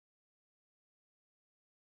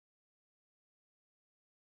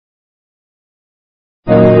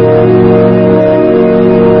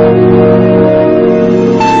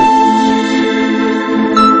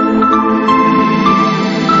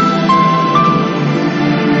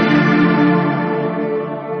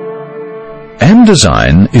M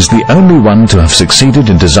Design is the only one to have succeeded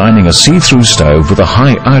in designing a see-through stove with a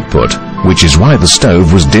high output, which is why the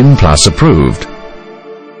stove was DIN Plus approved.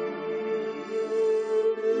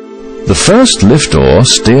 The first lift door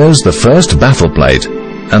steers the first baffle plate,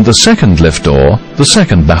 and the second lift door the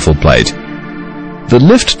second baffle plate. The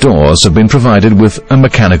lift doors have been provided with a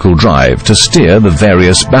mechanical drive to steer the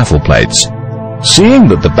various baffle plates. Seeing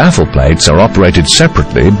that the baffle plates are operated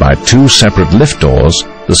separately by two separate lift doors,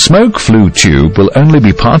 the smoke flue tube will only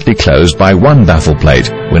be partly closed by one baffle plate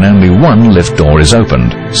when only one lift door is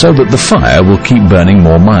opened, so that the fire will keep burning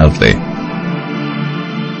more mildly.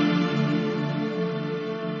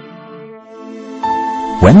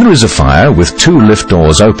 When there is a fire with two lift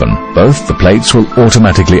doors open, both the plates will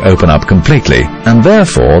automatically open up completely, and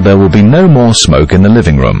therefore there will be no more smoke in the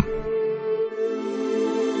living room.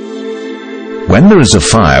 When there is a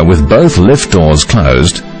fire with both lift doors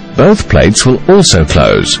closed, both plates will also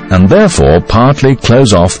close, and therefore partly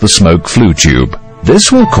close off the smoke flue tube.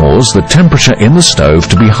 This will cause the temperature in the stove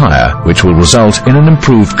to be higher, which will result in an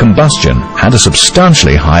improved combustion and a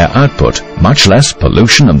substantially higher output, much less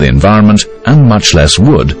pollution of the environment, and much less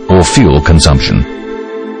wood or fuel consumption.